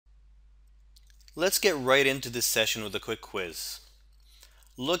Let's get right into this session with a quick quiz.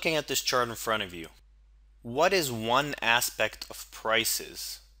 Looking at this chart in front of you, what is one aspect of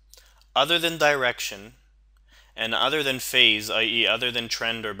prices, other than direction and other than phase, i.e. other than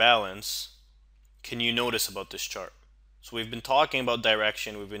trend or balance, can you notice about this chart? So we've been talking about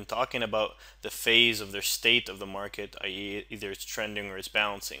direction, we've been talking about the phase of the state of the market, i.e. either it's trending or it's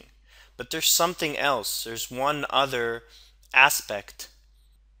balancing. But there's something else, there's one other aspect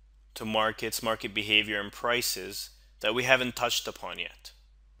to markets, market behavior, and prices that we haven't touched upon yet.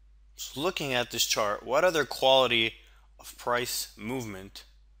 So looking at this chart, what other quality of price movement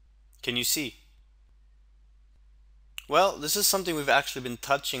can you see? Well, this is something we've actually been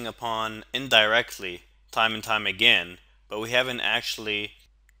touching upon indirectly time and time again, but we haven't actually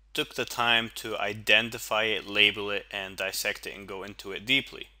took the time to identify it, label it, and dissect it and go into it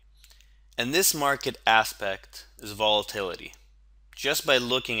deeply. And this market aspect is volatility. Just by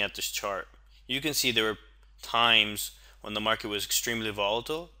looking at this chart, you can see there were times when the market was extremely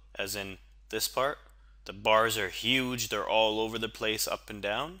volatile, as in this part. The bars are huge, they're all over the place, up and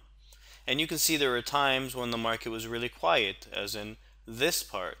down. And you can see there were times when the market was really quiet, as in this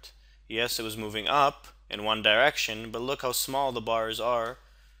part. Yes, it was moving up in one direction, but look how small the bars are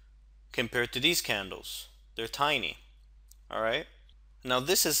compared to these candles. They're tiny. Alright? Now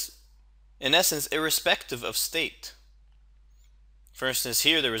this is, in essence, irrespective of state. For instance,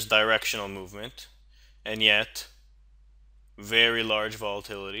 here there was directional movement, and yet very large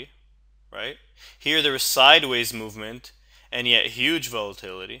volatility, right? Here there was sideways movement, and yet huge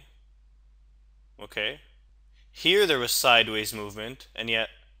volatility. Okay? Here there was sideways movement, and yet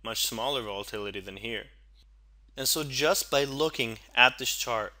much smaller volatility than here. And so just by looking at this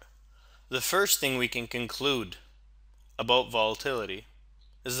chart, the first thing we can conclude about volatility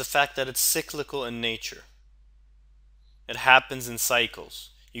is the fact that it's cyclical in nature. It happens in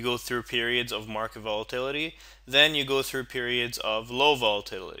cycles. You go through periods of market volatility, then you go through periods of low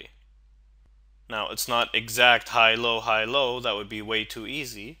volatility. Now, it's not exact high, low, that would be way too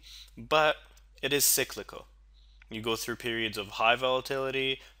easy, but it is cyclical. You go through periods of high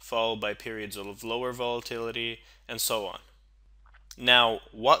volatility, followed by periods of lower volatility, and so on. Now,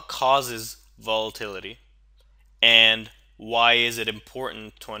 what causes volatility, and why is it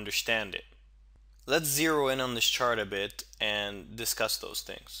important to understand it? Let's zero in on this chart a bit and discuss those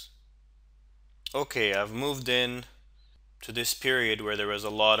things. Okay, I've moved in to this period where there was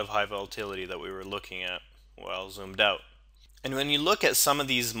a lot of high volatility that we were looking at while zoomed out. And when you look at some of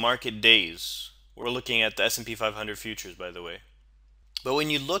these market days, we're looking at the S&P 500 futures, by the way. But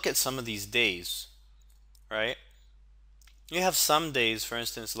when you look at some of these days, right, you have some days, for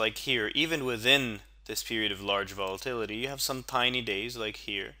instance, like here, even within this period of large volatility, you have some tiny days like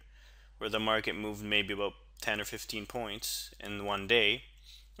here, where the market moved maybe about 10 or 15 points in one day.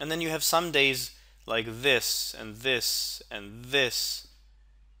 And then you have some days like this and this and this,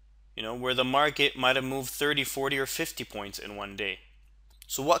 where the market might have moved 30, 40, or 50 points in one day.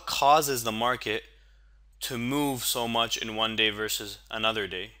 So what causes the market to move so much in one day versus another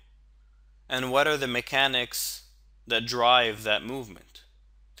day? And what are the mechanics that drive that movement?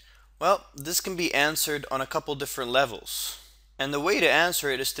 Well, this can be answered on a couple different levels. And the way to answer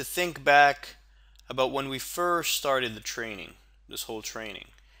it is to think back about when we first started the training, this whole training.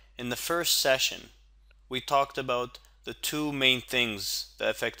 In the first session, we talked about the two main things that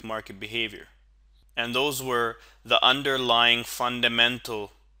affect market behavior. And those were the underlying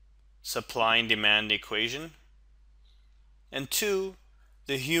fundamental supply and demand equation, and two,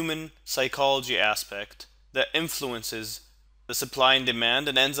 the human psychology aspect that influences the supply and demand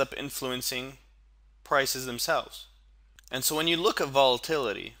and ends up influencing prices themselves. And so when you look at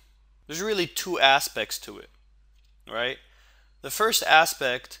volatility, there's really two aspects to it, right? The first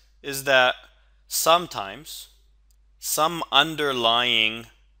aspect is that sometimes some underlying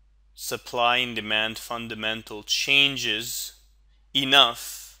supply and demand fundamental changes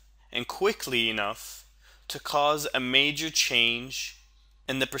enough and quickly enough to cause a major change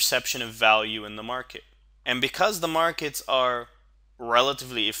in the perception of value in the market. And because the markets are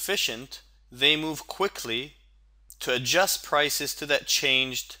relatively efficient, they move quickly to adjust prices to that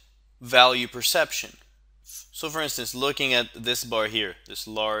changed value perception. So for instance, looking at this bar here, this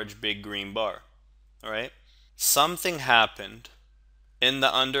large big green bar, all right? Something happened in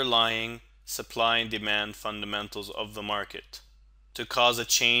the underlying supply and demand fundamentals of the market to cause a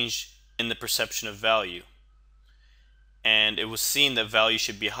change in the perception of value. And it was seen that value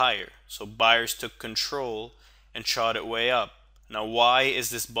should be higher. So buyers took control and shot it way up. Now, why is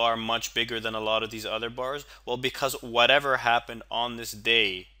this bar much bigger than a lot of these other bars? Well, because whatever happened on this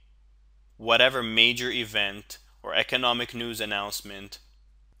day, whatever major event or economic news announcement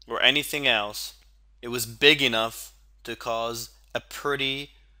or anything else it was big enough to cause a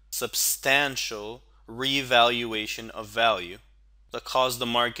pretty substantial revaluation of value that caused the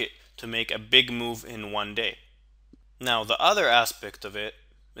market to make a big move in one day. Now, the other aspect of it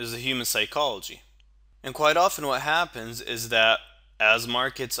is the human psychology. And quite often what happens is that as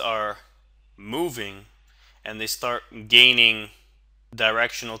markets are moving and they start gaining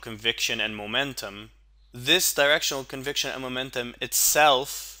directional conviction and momentum, this directional conviction and momentum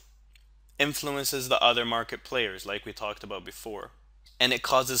itself influences the other market players, like we talked about before. And it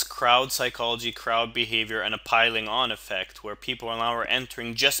causes crowd psychology, crowd behavior, and a piling on effect where people now are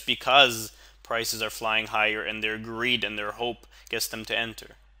entering just because prices are flying higher and their greed and their hope gets them to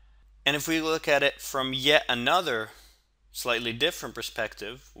enter. And if we look at it from yet another slightly different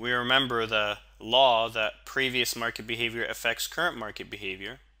perspective, we remember the law that previous market behavior affects current market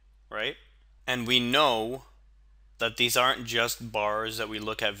behavior, right? And we know that these aren't just bars that we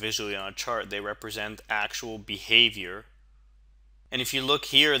look at visually on a chart, they represent actual behavior. And if you look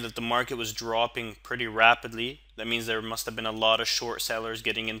here that the market was dropping pretty rapidly, that means there must have been a lot of short sellers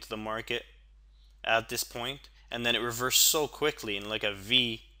getting into the market at this point, and then it reversed so quickly in like a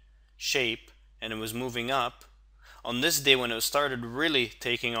V shape and it was moving up. On this day when it started really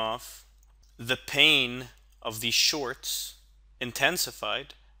taking off, the pain of these shorts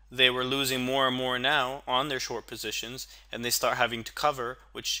intensified. They were losing more and more now on their short positions, and they start having to cover,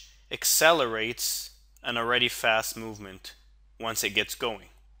 which accelerates an already fast movement once it gets going,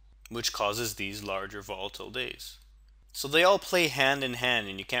 which causes these larger volatile days. So they all play hand in hand,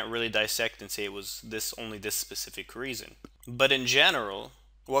 and you can't really dissect and say it was only this specific reason. But in general,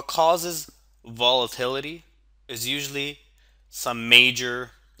 what causes volatility is usually some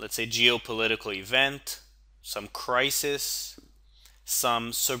major, let's say, geopolitical event, some crisis,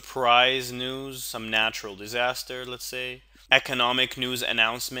 some surprise news, some natural disaster, let's say, economic news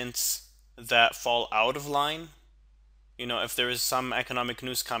announcements that fall out of line. You know, if there is some economic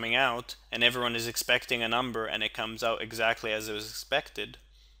news coming out and everyone is expecting a number and it comes out exactly as it was expected,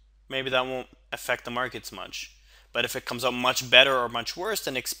 maybe that won't affect the markets much. But if it comes out much better or much worse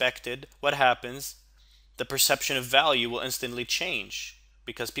than expected, what happens? The perception of value will instantly change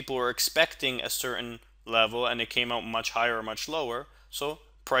because people were expecting a certain level and it came out much higher or much lower. So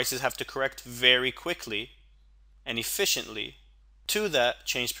prices have to correct very quickly and efficiently to that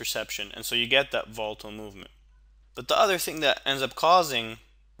changed perception. And so you get that volatile movement. But the other thing that ends up causing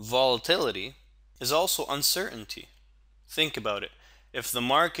volatility is also uncertainty. Think about it. If the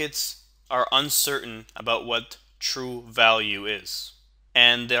markets are uncertain about what true value is,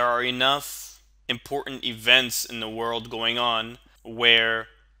 and there are enough important events in the world going on where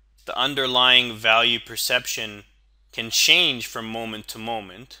the underlying value perception can change from moment to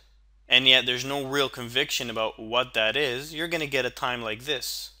moment, and yet there's no real conviction about what that is, you're going to get a time like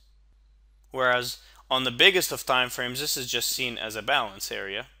this. Whereas on the biggest of time frames, this is just seen as a balance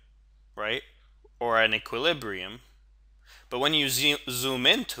area, right? Or an equilibrium. But when you zoom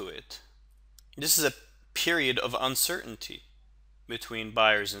into it, this is a period of uncertainty between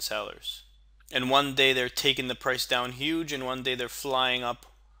buyers and sellers. And one day they're taking the price down huge, and one day they're flying up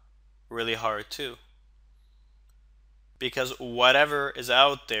really hard too. Because whatever is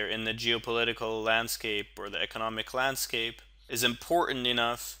out there in the geopolitical landscape or the economic landscape is important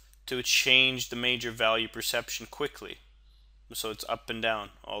enough to change the major value perception quickly. So it's up and down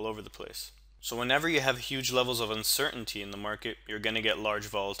all over the place. So whenever you have huge levels of uncertainty in the market, you're going to get large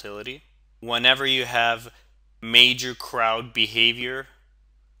volatility. Whenever you have major crowd behavior,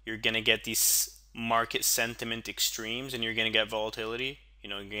 you're going to get these market sentiment extremes and you're going to get volatility. You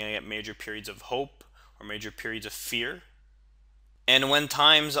know, you're going to get major periods of hope or major periods of fear. And when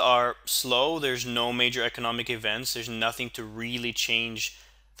times are slow, there's no major economic events, there's nothing to really change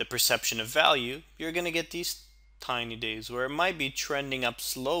the perception of value, you're going to get these tiny days where it might be trending up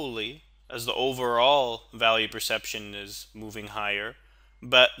slowly as the overall value perception is moving higher,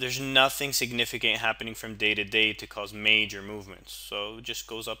 but there's nothing significant happening from day to day to cause major movements. So it just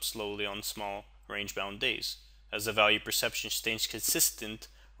goes up slowly on small range-bound days as the value perception stays consistent,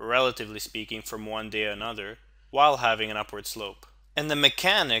 relatively speaking, from one day to another while having an upward slope. And the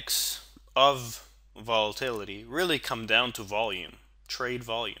mechanics of volatility really come down to volume, trade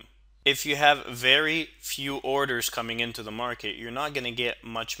volume. If you have very few orders coming into the market, you're not going to get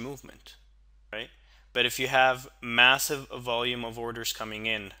much movement, right? But if you have massive volume of orders coming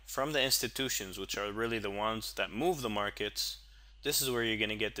in from the institutions, which are really the ones that move the markets, this is where you're going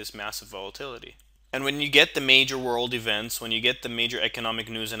to get this massive volatility. And when you get the major world events, when you get the major economic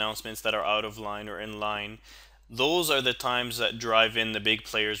news announcements that are out of line or in line, those are the times that drive in the big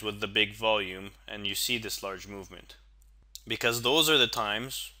players with the big volume, and you see this large movement. Because those are the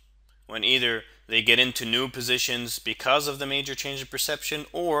times when either they get into new positions because of the major change in perception,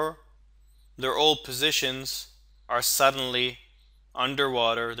 or their old positions are suddenly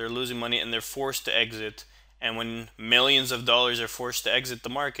underwater, they're losing money, and they're forced to exit. And when millions of dollars are forced to exit the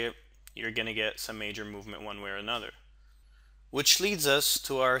market, you're going to get some major movement one way or another. Which leads us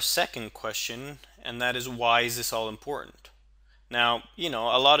to our second question, and that is, why is this all important? Now, a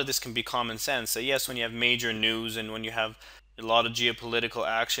lot of this can be common sense. That yes, when you have major news and when you have a lot of geopolitical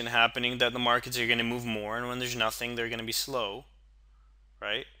action happening, that the markets are going to move more, and when there's nothing, they're going to be slow,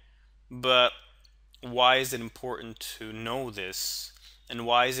 right? But why is it important to know this? And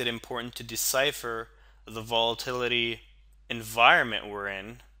why is it important to decipher the volatility environment we're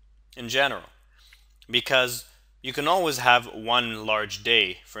in general? Because you can always have one large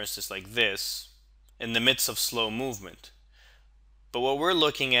day, for instance, like this, in the midst of slow movement. But what we're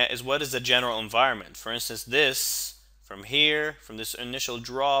looking at is, what is the general environment? For instance, this from here, from this initial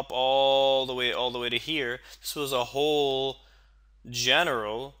drop all the way to here, this was a whole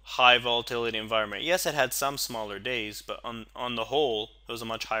general high volatility environment. Yes, it had some smaller days, but on the whole, it was a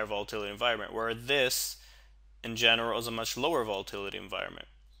much higher volatility environment, where this in general is a much lower volatility environment.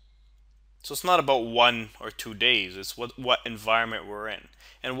 So it's not about 1 or 2 days, it's what environment we're in.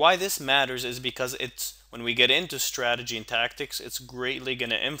 And why this matters is because it's, when we get into strategy and tactics, it's greatly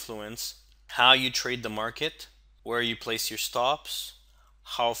going to influence how you trade the market, where you place your stops,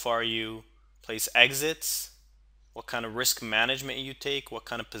 how far you place exits, what kind of risk management you take, what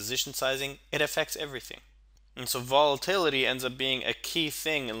kind of position sizing. It affects everything. And so volatility ends up being a key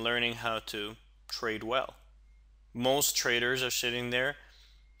thing in learning how to trade well. Most traders are sitting there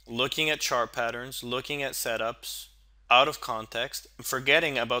looking at chart patterns, looking at setups out of context, and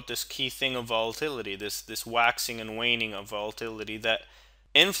forgetting about this key thing of volatility, this waxing and waning of volatility that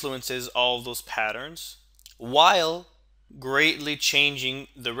influences all of those patterns, while greatly changing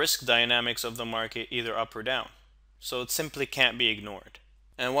the risk dynamics of the market, either up or down. So it simply can't be ignored.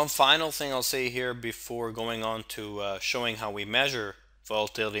 And one final thing I'll say here before going on to showing how we measure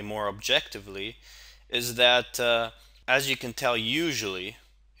volatility more objectively is that, as you can tell, usually,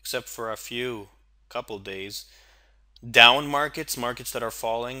 except for a couple days, down markets that are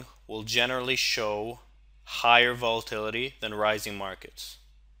falling, will generally show higher volatility than rising markets.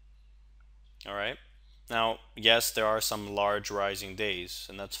 All right. Now, yes, there are some large rising days,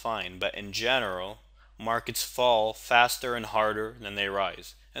 and that's fine, but in general, markets fall faster and harder than they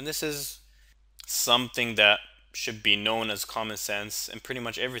rise. And this is something that should be known as common sense in pretty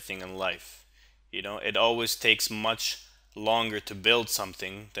much everything in life. It always takes much longer to build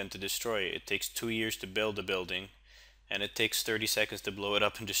something than to destroy it. It takes 2 years to build a building, and it takes 30 seconds to blow it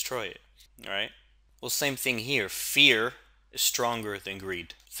up and destroy it. All right? Well, same thing here. Fear is stronger than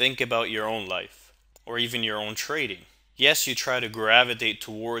greed. Think about your own life, or even your own trading. Yes, you try to gravitate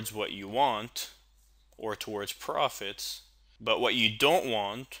towards what you want, or towards profits, but what you don't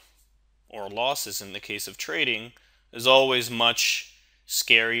want, or losses in the case of trading, is always much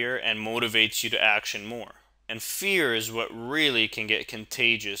scarier and motivates you to action more. And fear is what really can get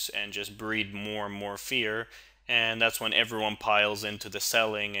contagious and just breed more and more fear, and that's when everyone piles into the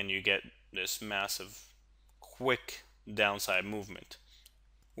selling and you get this massive, quick downside movement.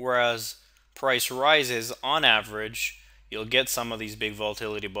 Whereas price rises, on average, you'll get some of these big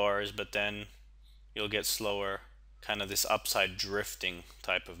volatility bars, but then you'll get slower, kind of this upside drifting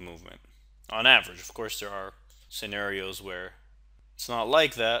type of movement. On average, of course, there are scenarios where it's not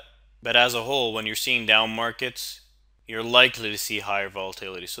like that, but as a whole, when you're seeing down markets, you're likely to see higher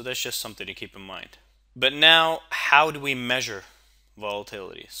volatility. So that's just something to keep in mind. But now, how do we measure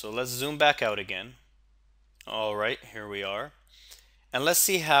volatility? So let's zoom back out again. All right, here we are. And let's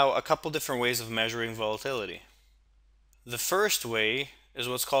see how a couple different ways of measuring volatility. The first way is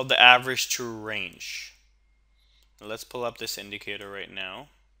what's called the average true range. Let's pull up this indicator right now.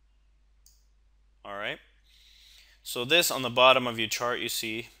 All right. So this on the bottom of your chart you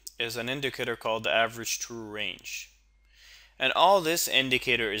see is an indicator called the average true range. And all this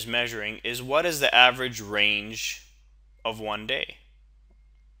indicator is measuring is, what is the average range of one day.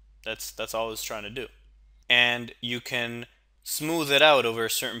 That's all it's trying to do. And you can smooth it out over a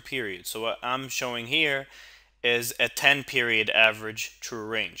certain period. So what I'm showing here is a 10 period average true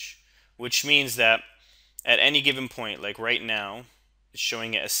range, which means that at any given point, like right now, it's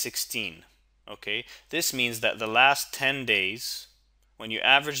showing it as 16. Okay, this means that the last 10 days, when you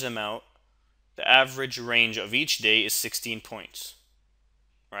average them out, the average range of each day is 16 points,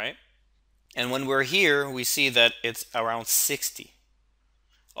 right? And when we're here, we see that it's around 60,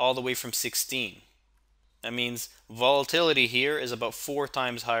 all the way from 16. That means volatility here is about 4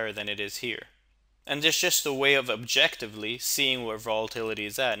 times higher than it is here. And there's just a way of objectively seeing where volatility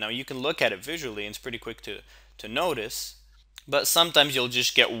is at. Now you can look at it visually and it's pretty quick to notice, but sometimes you'll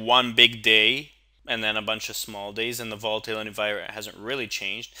just get one big day and then a bunch of small days and the volatility environment hasn't really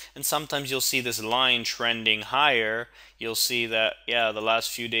changed. And sometimes you'll see this line trending higher. You'll see that, yeah, the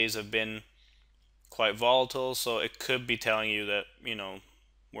last few days have been quite volatile, so it could be telling you that,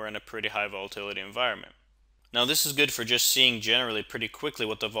 we're in a pretty high volatility environment. Now this is good for just seeing generally pretty quickly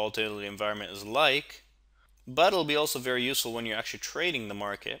what the volatility environment is like, but it'll be also very useful when you're actually trading the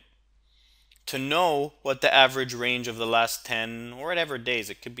market to know what the average range of the last 10 or whatever days.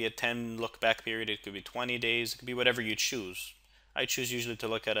 It could be a 10 look back period, it could be 20 days, it could be whatever you choose. I choose usually to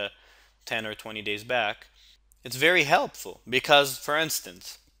look at a 10 or 20 days back. It's very helpful because, for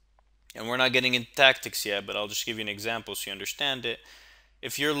instance, and we're not getting into tactics yet, but I'll just give you an example so you understand it.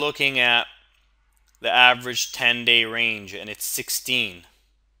 If you're looking at the average 10-day range and it's 16,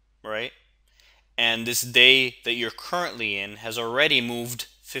 right? And this day that you're currently in has already moved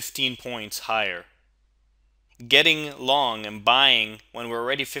 15 points higher. Getting long and buying when we're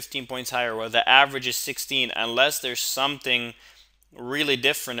already 15 points higher, where the average is 16, unless there's something really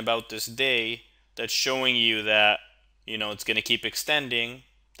different about this day that's showing you that, it's going to keep extending,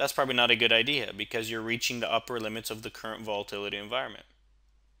 that's probably not a good idea because you're reaching the upper limits of the current volatility environment,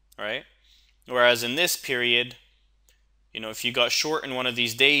 right? Whereas in this period, if you got short in one of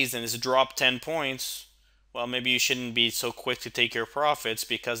these days and it's dropped 10 points, well, maybe you shouldn't be so quick to take your profits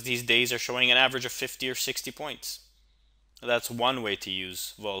because these days are showing an average of 50 or 60 points. That's one way to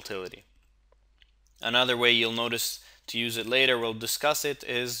use volatility. Another way you'll notice to use it later, we'll discuss it,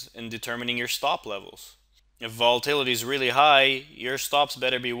 is in determining your stop levels. If volatility is really high, your stops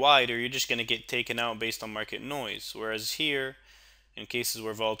better be wide or you're just going to get taken out based on market noise. Whereas here, in cases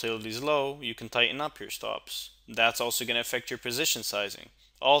where volatility is low, you can tighten up your stops. That's also going to affect your position sizing.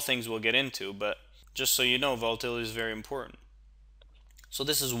 All things we'll get into, but just so you know, volatility is very important. So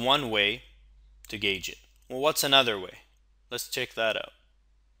this is one way to gauge it. Well, what's another way? Let's check that out.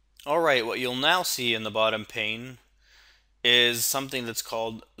 Alright, what you'll now see in the bottom pane is something that's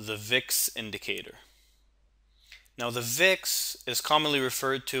called the VIX indicator. Now the VIX is commonly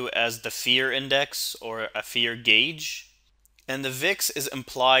referred to as the fear index or a fear gauge, and the VIX is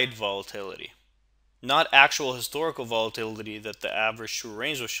implied volatility. Not actual historical volatility that the average true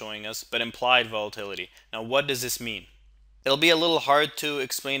range was showing us, but implied volatility. Now what does this mean? It'll be a little hard to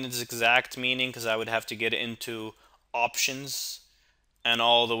explain its exact meaning because I would have to get into options and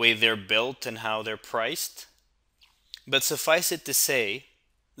all the way they're built and how they're priced. But suffice it to say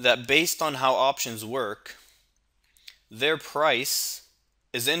that based on how options work, their price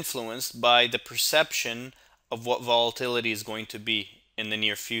is influenced by the perception of what volatility is going to be in the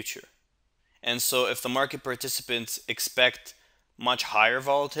near future. And so if the market participants expect much higher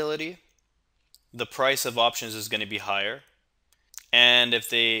volatility, the price of options is going to be higher. And if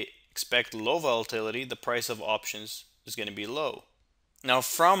they expect low volatility, the price of options is going to be low. Now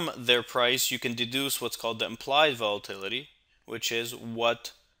from their price, you can deduce what's called the implied volatility, which is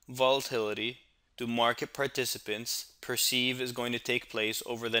what volatility do market participants perceive is going to take place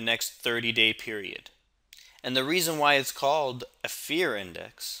over the next 30-day period. And the reason why it's called a fear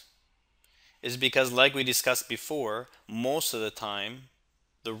index is because, like we discussed before, most of the time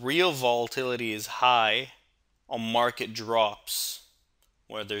the real volatility is high on market drops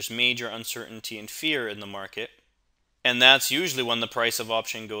where there's major uncertainty and fear in the market, and that's usually when the price of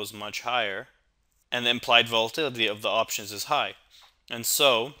option goes much higher and the implied volatility of the options is high. And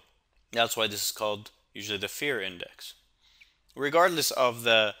so that's why this is called usually the fear index. Regardless of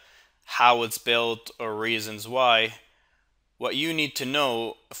the how it's built or reasons why, what you need to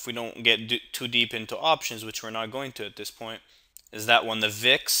know, if we don't get too deep into options, which we're not going to at this point, is that when the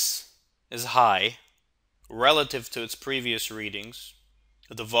VIX is high relative to its previous readings,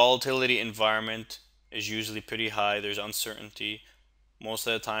 the volatility environment is usually pretty high. There's uncertainty. Most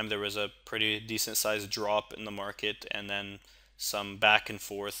of the time there was a pretty decent sized drop in the market and then some back and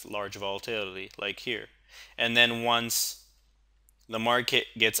forth large volatility like here. And then once the market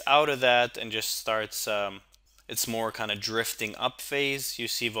gets out of that and just starts it's more kind of drifting up phase, you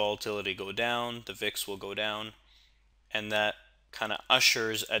see volatility go down, the VIX will go down, and that kind of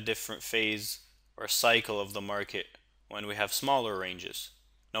ushers a different phase or cycle of the market when we have smaller ranges.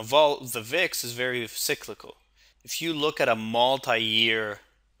 Now the VIX is very cyclical. If you look at a multi-year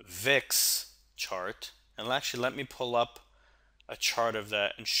VIX chart, and actually let me pull up a chart of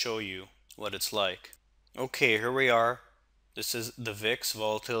that and show you what it's like. Okay, here we are. This is the VIX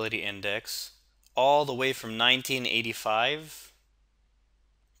Volatility Index all the way from 1985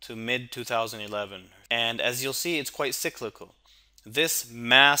 to mid 2011. And as you'll see, it's quite cyclical. This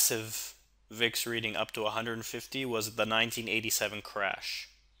massive VIX reading up to 150 was the 1987 crash.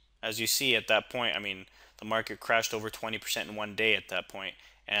 As you see at that point, I mean, the market crashed over 20% in one day at that point,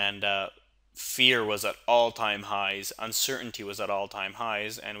 and fear was at all-time highs, uncertainty was at all-time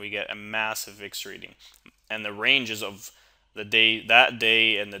highs, and we get a massive VIX reading. And the ranges of the day, that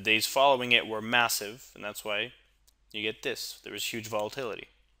day and the days following it, were massive, and that's why you get this. There was huge volatility.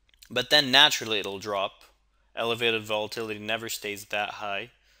 But then naturally it'll drop. Elevated volatility never stays that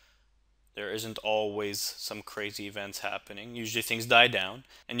high. There isn't always some crazy events happening. Usually things die down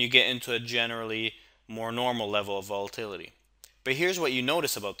and you get into a generally more normal level of volatility. But here's what you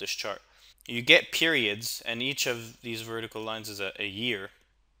notice about this chart. You get periods, and each of these vertical lines is a year.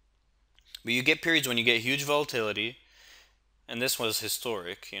 But you get periods when you get huge volatility, and this was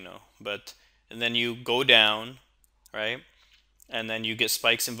historic, but and then you go down, right? And then you get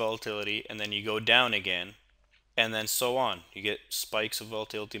spikes in volatility, and then you go down again, and then so on. You get spikes of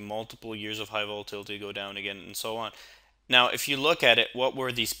volatility, multiple years of high volatility, go down again, and so on. Now, if you look at it, what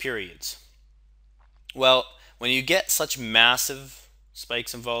were these periods? Well, when you get such massive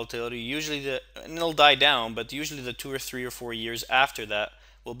spikes in volatility, usually and it'll die down, but usually the 2 or 3 or 4 years after that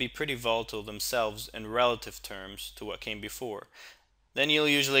will be pretty volatile themselves in relative terms to what came before. Then you'll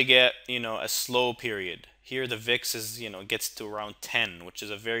usually get, a slow period. Here the VIX is, gets to around 10, which is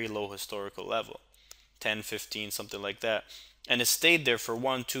a very low historical level. 10, 15, something like that. And it stayed there for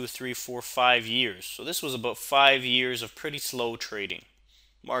 1, 2, 3, 4, 5 years. So this was about 5 years of pretty slow trading.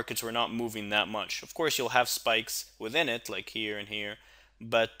 Markets were not moving that much. Of course, you'll have spikes within it, like here and here,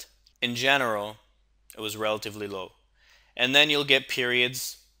 but in general, it was relatively low. And then you'll get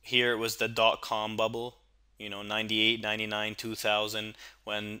periods. Here it was the dot-com bubble, 98, 99, 2000,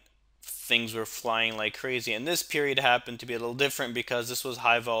 when things were flying like crazy. And this period happened to be a little different because this was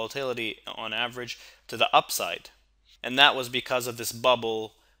high volatility on average to the upside. And that was because of this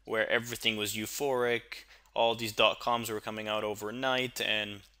bubble where everything was euphoric. All these dot-coms were coming out overnight,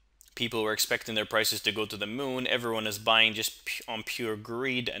 and people were expecting their prices to go to the moon. Everyone is buying just on pure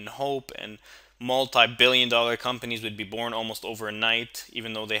greed and hope, and multi-billion-dollar companies would be born almost overnight,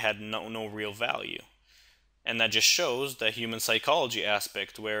 even though they had no real value. And that just shows the human psychology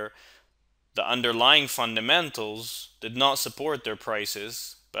aspect, where the underlying fundamentals did not support their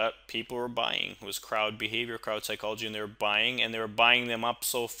prices, but people were buying. It was crowd behavior, crowd psychology, and they were buying them up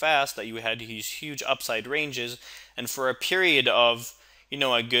so fast that you had these huge upside ranges. And for a period of,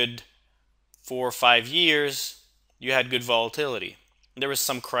 a good 4 or 5 years, you had good volatility. There was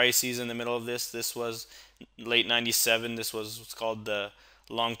some crises in the middle of this. This was late 97. This was what's called the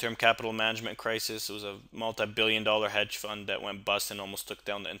long-term capital management crisis. It was a multi-billion-dollar hedge fund that went bust and almost took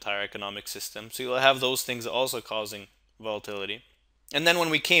down the entire economic system. So you'll have those things also causing volatility. And then when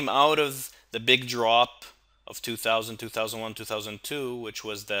we came out of the big drop of 2000, 2001, 2002, which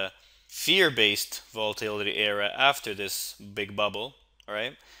was the fear-based volatility era after this big bubble, all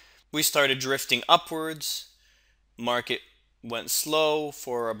right, we started drifting upwards. Market went slow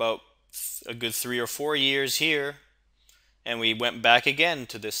for about a good 3 or 4 years here, and we went back again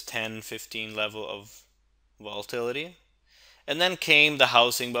to this 10, 15 level of volatility. And then came the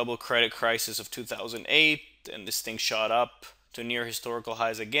housing bubble credit crisis of 2008, and this thing shot up to near historical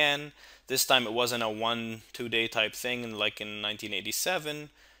highs again. This time it wasn't a 1-2 day type thing like in 1987.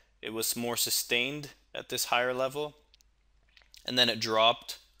 It was more sustained at this higher level. And then it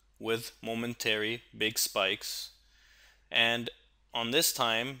dropped with momentary big spikes. And on this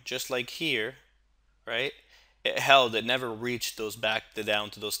time, just like here, right, it never reached those down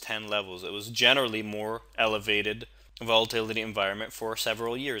to those 10 levels. It was generally more elevated volatility environment for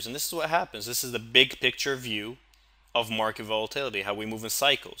several years. And this is what happens. This is the big picture view of market volatility, how we move in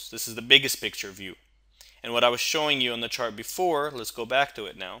cycles. This is the biggest picture view. And what I was showing you on the chart before, let's go back to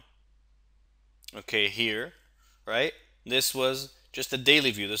it now. Okay, here, right? This was just a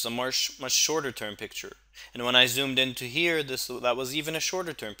daily view. This is a much shorter term picture. And when I zoomed into here, that was even a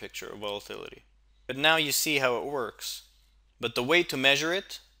shorter term picture of volatility. But now you see how it works. But the way to measure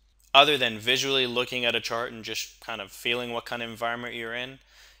it, other than visually looking at a chart and just kind of feeling what kind of environment you're in,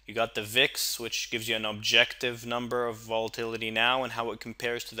 you got the VIX, which gives you an objective number of volatility now and how it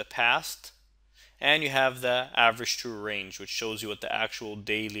compares to the past. And you have the average true range, which shows you what the actual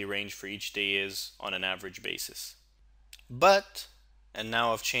daily range for each day is on an average basis. But, and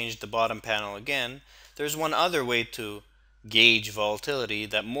now I've changed the bottom panel again, there's one other way to gauge volatility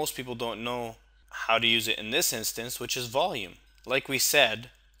that most people don't know how to use it in this instance, which is volume. Like we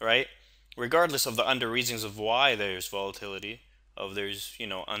said, right, regardless of the under reasons of why there's volatility, there's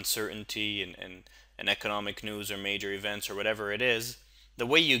uncertainty and economic news or major events or whatever it is, the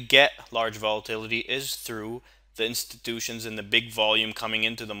way you get large volatility is through the institutions and the big volume coming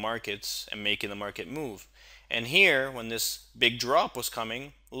into the markets and making the market move. And here, when this big drop was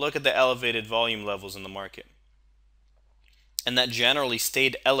coming, look at the elevated volume levels in the market. And that generally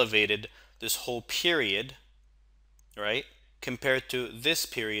stayed elevated this whole period, right? Compared to this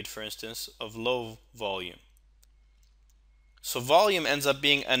period, for instance, of low volume. So volume ends up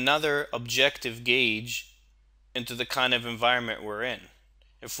being another objective gauge into the kind of environment we're in.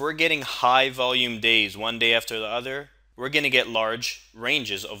 If we're getting high volume days one day after the other, we're going to get large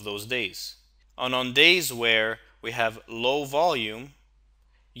ranges of those days. And on days where we have low volume,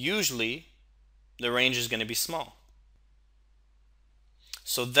 usually the range is going to be small.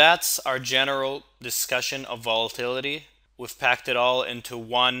 So that's our general discussion of volatility. We've packed it all into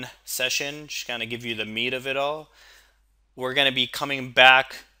one session, just kind of give you the meat of it all. We're going to be coming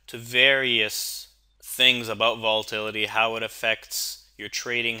back to various things about volatility, how it affects your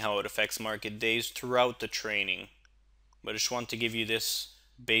trading, how it affects market days throughout the training. But I just want to give you this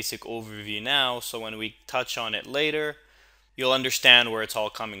basic overview now, so when we touch on it later, you'll understand where it's all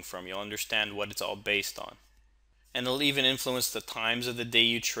coming from. You'll understand what it's all based on. And it'll even influence the times of the day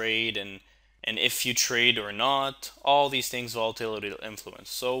you trade and if you trade or not. All these things volatility will influence.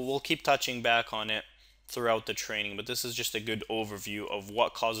 So we'll keep touching back on it throughout the training, but this is just a good overview of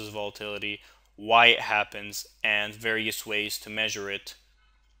what causes volatility, why it happens, and various ways to measure it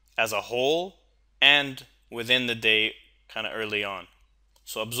as a whole and within the day kind of early on.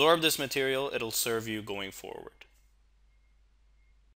 So absorb this material, it'll serve you going forward.